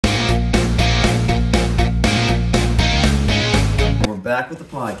back with the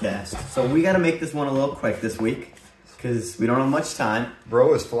podcast. So we got to make this one a little quick this week because we don't have much time.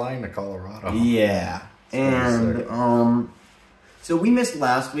 Bro is flying to Colorado. Yeah, and so we missed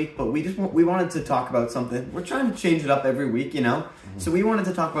last week, but we wanted to talk about something. We're trying to change it up every week, you know. Mm-hmm. So we wanted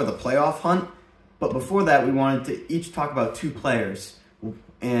to talk about the playoff hunt, but before that, we wanted to each talk about two players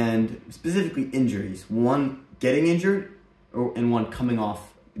and specifically injuries. One getting injured, and one coming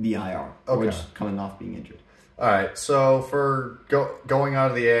off the IR, or just coming off being injured. All right, so for going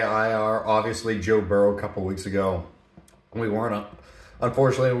out of the IR, obviously Joe Burrow a couple weeks ago,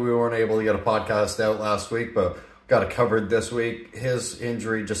 unfortunately, we weren't able to get a podcast out last week, but got it covered this week. His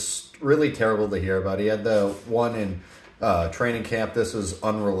injury, just really terrible to hear about. He had the one in training camp. This is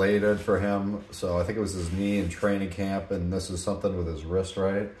unrelated for him, so I think it was his knee in training camp, and this is something with his wrist,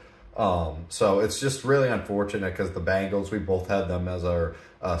 right? So it's just really unfortunate because the Bengals, we both had them as our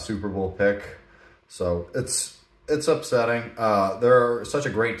Super Bowl pick. So it's upsetting. They're such a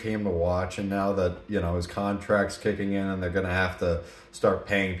great team to watch, and now that, you know, his contract's kicking in and they're going to have to start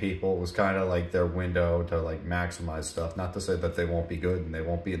paying people, it was kind of like their window to like maximize stuff. Not to say that they won't be good and they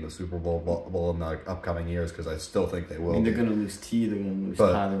won't be in the Super Bowl in the upcoming years, because I still think they will. I mean, they're going to lose T, they're going to lose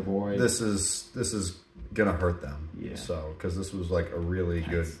Tyler Boyd. This is going to hurt them. Yeah. So, because this was like a really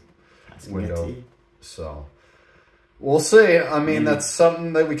good window. So we'll see. I mean, that's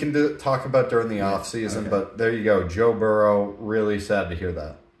something that we can talk about during the off season. But there you go. Joe Burrow, really sad to hear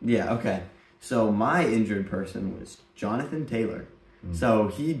that. Yeah, okay. So my injured person was Jonathan Taylor. So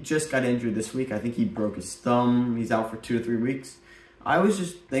he just got injured this week. I think he broke his thumb. He's out for 2 to 3 weeks. I was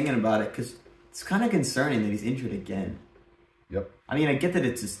just thinking about it because it's kind of concerning that he's injured again. Yep. I mean, I get that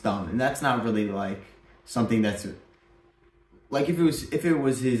it's his thumb, and that's not really like something that's like if it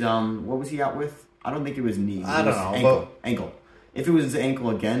was his what was he out with? I don't think it was knee. I don't know. Ankle. If it was his ankle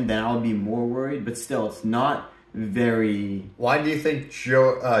again, then I would be more worried. But still, it's not very. Why do you think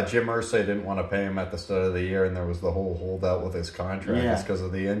Jim Irsay didn't want to pay him at the start of the year, and there was the whole holdout with his contract? It's because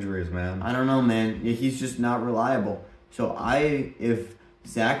of the injuries, man. I don't know, man. He's just not reliable. So if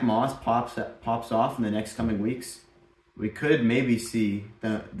Zach Moss pops off in the next coming weeks, we could maybe see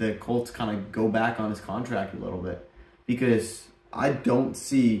the Colts kind of go back on his contract a little bit, because I don't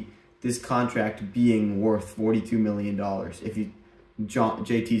see this contract being worth $42 million if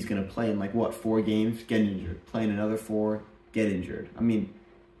JT's going to play in like, what, 4 games, get injured, play in another 4, get injured. I mean,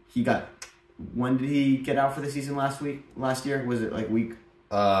 when did he get out for the season last year? Was it like week 10,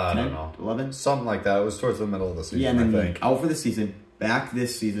 I don't know. 11? Something like that. It was towards the middle of the season, yeah, and then I think. Out for the season, back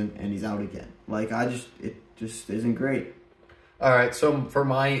this season, and he's out again. Like, it just isn't great. All right, so for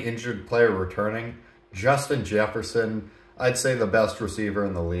my injured player returning, Justin Jefferson, I'd say the best receiver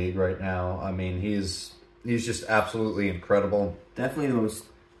in the league right now. I mean, he's just absolutely incredible. Definitely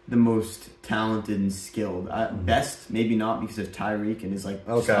the most talented and skilled. Best, maybe not because of Tyreek and his how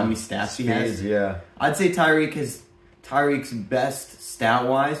many stats he has. Yeah. I'd say Tyreek's best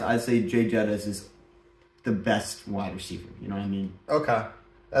stat-wise. I'd say Jay Jettis is the best wide receiver. You know what I mean? Okay,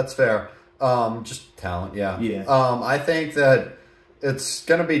 that's fair. Just talent, yeah. Yeah. I think that it's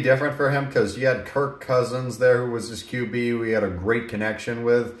going to be different for him because you had Kirk Cousins there, who was his QB, we had a great connection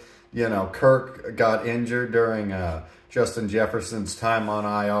with. You know, Kirk got injured during Justin Jefferson's time on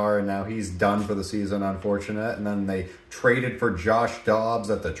IR, and now he's done for the season, unfortunate. And then they traded for Josh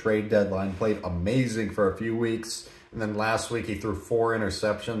Dobbs at the trade deadline, played amazing for a few weeks. And then last week he threw 4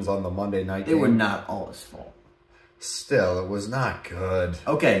 interceptions on the Monday night game. They were not all his fault. Still, it was not good.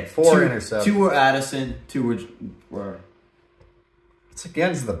 Okay. 4 interceptions. 2 were Addison, 2 were... It's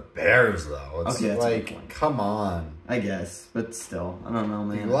against the Bears, though. It's okay, like, come on. I guess, but still, I don't know,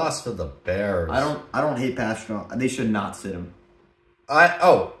 man. You lost to the Bears. I don't hate Pastrana. They should not sit him.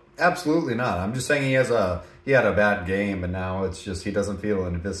 Absolutely not. I'm just saying he had a bad game, and now it's just he doesn't feel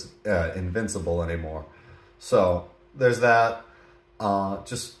invincible anymore. So there's that.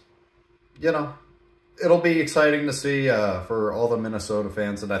 Just, you know, it'll be exciting to see for all the Minnesota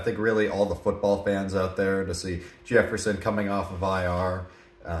fans, and I think really all the football fans out there, to see Jefferson coming off of IR,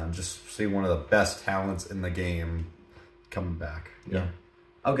 just see one of the best talents in the game coming back. Yeah.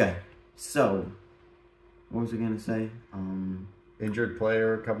 Okay. So, what was I gonna say? Injured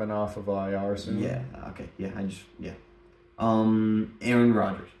player coming off of IR soon. Yeah. Okay. Yeah. Aaron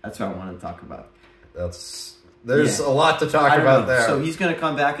Rodgers. That's what I wanted to talk about. There's a lot to talk about there. So he's gonna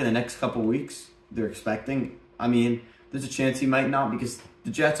come back in the next couple weeks. They're expecting. I mean, there's a chance he might not, because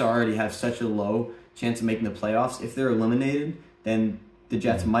the Jets already have such a low chance of making the playoffs. If they're eliminated, then the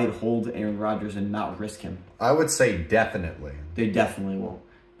Jets might hold Aaron Rodgers and not risk him. I would say definitely. They definitely will.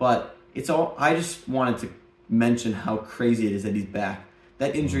 But I just wanted to mention how crazy it is that he's back.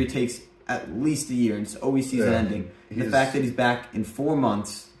 That injury takes at least a year. It's always season ending. The fact that he's back in 4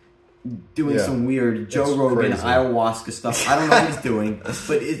 months doing some weird Joe Rogan ayahuasca stuff. I don't know what he's doing, but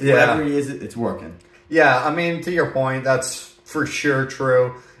whatever he is, it's working. Yeah, I mean, to your point, that's for sure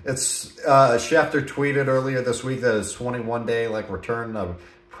true. It's Schefter tweeted earlier this week that his 21-day return of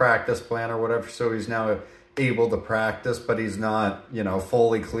practice plan or whatever, so he's now able to practice, but he's not,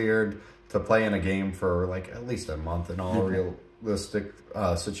 fully cleared to play in a game for at least a month in all realistic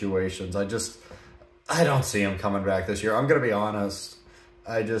situations. I don't see him coming back this year. I'm gonna be honest.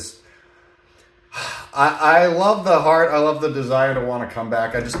 I love the heart. I love the desire to want to come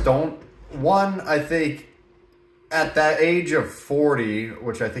back. I just don't. I think at that age of 40,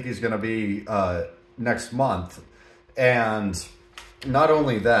 which I think he's going to be next month, and not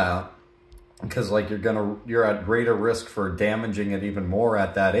only that, because you're at greater risk for damaging it even more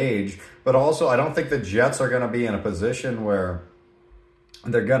at that age, but also I don't think the Jets are going to be in a position where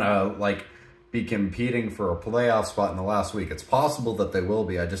they're going to be competing for a playoff spot in the last week. It's possible that they will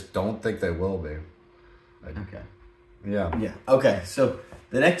be. I just don't think they will be. Okay. Yeah. Yeah. Okay. So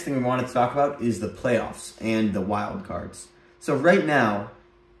the next thing we wanted to talk about is the playoffs and the wild cards. So right now,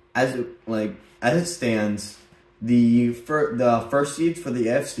 as it stands, the first seeds for the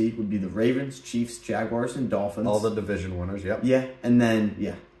AFC would be the Ravens, Chiefs, Jaguars, and Dolphins. All the division winners. Yep. Yeah, and then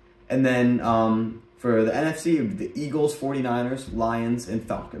for the NFC, it would be the Eagles, 49ers, Lions, and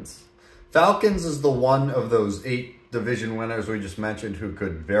Falcons. Falcons is the one of those 8 division winners we just mentioned who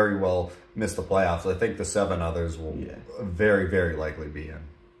could very well miss the playoffs. I think the 7 others will very, very likely be in.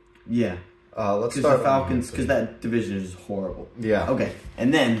 Yeah. Let's start the Falcons, because that division is horrible. Yeah. Okay,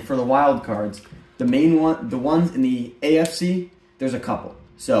 and then for the wild cards, the ones in the AFC, there's a couple.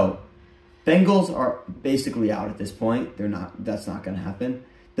 So Bengals are basically out at this point. That's not going to happen.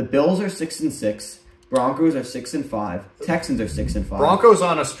 The Bills are 6-6. Broncos are 6-5. Texans are 6-5. Broncos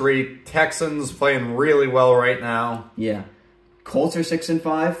on a streak. Texans playing really well right now. Yeah. Colts are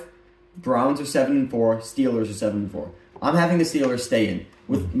 6-5. Browns are 7-4. Steelers are 7-4. I'm having the Steelers stay in.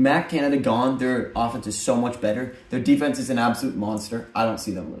 With Matt Canada gone, their offense is so much better. Their defense is an absolute monster. I don't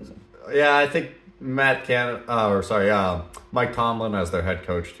see them losing. Yeah, I think Mike Tomlin as their head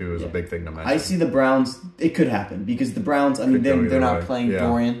coach too is a big thing to mention. I see the Browns. It could happen because the Browns. I mean, they're not playing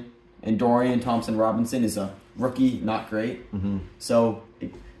Dorian. And Dorian Thompson-Robinson is a rookie, not great. So,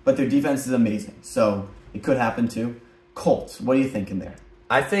 but their defense is amazing. So, it could happen too. Colts, what are you thinking there?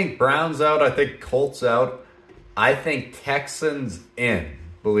 I think Browns out. I think Colts out. I think Texans in,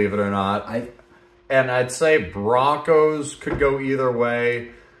 believe it or not. And I'd say Broncos could go either way.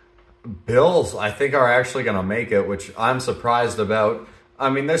 Bills, I think, are actually going to make it, which I'm surprised about. I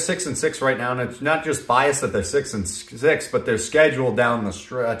mean, they're 6-6 right now, and it's not just biased that they're 6-6, but their schedule down the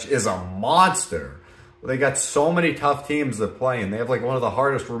stretch is a monster. They got so many tough teams that play, and they have one of the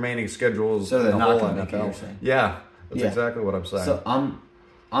hardest remaining schedules in the whole NFL. Yeah, that's exactly what I'm saying. So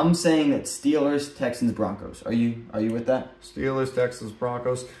I'm saying that Steelers, Texans, Broncos. Are you with that? Steelers, Texans,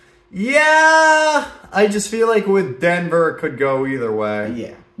 Broncos. Yeah, I just feel like with Denver, it could go either way.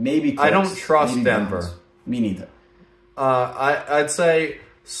 Yeah, maybe. Colts, I don't trust Denver. Browns. Me neither. I'd say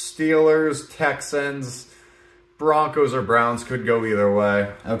Steelers, Texans, Broncos, or Browns could go either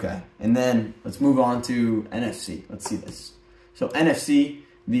way. Okay, and then let's move on to NFC. Let's see this. So NFC,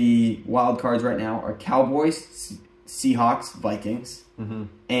 the wild cards right now are Cowboys, Seahawks, Vikings,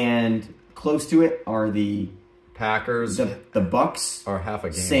 and close to it are the Packers. The Bucks are half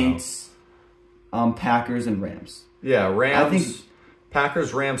a game Saints, Packers, and Rams. Yeah, Rams. I think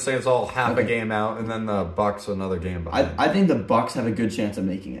Packers, Rams, Saints all half a game out, and then the Bucks another game behind. I think the Bucks have a good chance of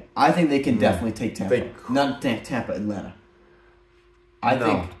making it. I think they can definitely take Tampa. Not Tampa, Atlanta.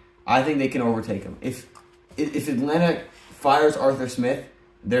 I think they can overtake them. If Atlanta fires Arthur Smith,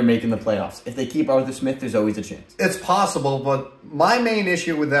 they're making the playoffs. If they keep Arthur Smith, there's always a chance. It's possible, but my main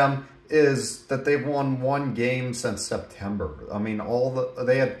issue with them is that they've won 1 game since September. I mean,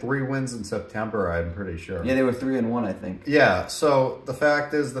 they had 3 wins in September, I'm pretty sure. Yeah, they were 3-1, I think. Yeah, so the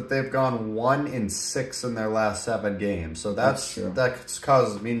fact is that they've gone 1-6 in their last 7 games. So that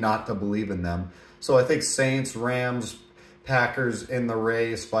causes me not to believe in them. So I think Saints, Rams, Packers in the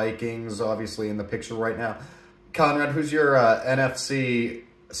race, Vikings obviously in the picture right now. Conrad, who's your NFC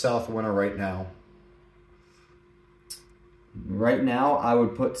South winner right now? Right now, I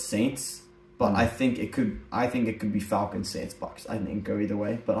would put Saints, but I think it could be Falcons, Saints, Bucks. I think go either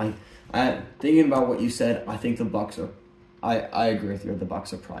way. But I thinking about what you said, I think the Bucks are. I agree with you. The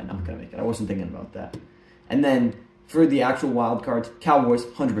Bucks are probably not going to make it. I wasn't thinking about that. And then for the actual wild cards, Cowboys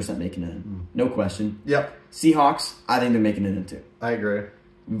 100% making it in, no question. Yep. Seahawks, I think they're making it in too. I agree.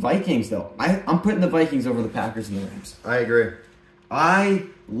 Vikings though, I'm putting the Vikings over the Packers and the Rams. I agree.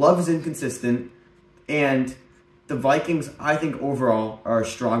 Love is inconsistent, and the Vikings, I think, overall, are a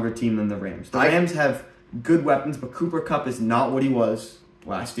stronger team than the Rams. The Rams have good weapons, but Cooper Kupp is not what he was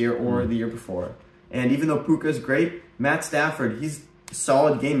last year or the year before. And even though Puka is great, Matt Stafford, he's a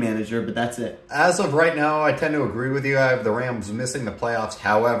solid game manager, but that's it. As of right now, I tend to agree with you. I have the Rams missing the playoffs.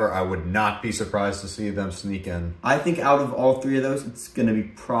 However, I would not be surprised to see them sneak in. I think out of all three of those, it's going to be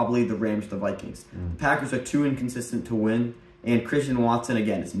probably the Rams, the Vikings. The Packers are too inconsistent to win, and Christian Watson,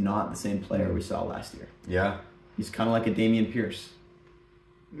 again, is not the same player we saw last year. Yeah. He's kind of like a Dameon Pierce.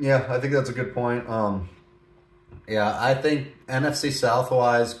 Yeah, I think that's a good point. Yeah, I think NFC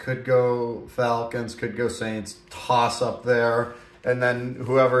South-wise could go Falcons, could go Saints, toss up there. And then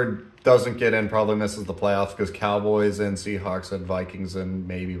whoever doesn't get in probably misses the playoffs because Cowboys and Seahawks and Vikings and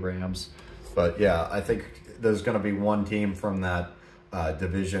maybe Rams. But yeah, I think there's going to be one team from that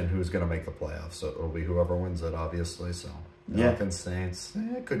division who's going to make the playoffs. So it'll be whoever wins it, obviously. So Falcons, Saints,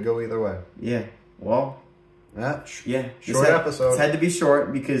 it could go either way. Yeah, well... Short episode. It's had to be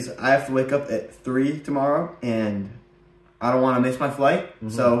short because I have to wake up at 3 tomorrow, and I don't want to miss my flight.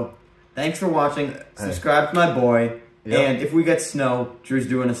 So, thanks for watching. Subscribe to my boy. Yep. And if we get snow, Drew's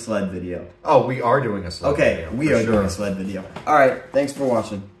doing a sled video. Oh, we are doing a sled video. Okay, we are doing a sled video. All right, thanks for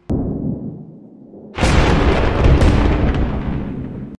watching.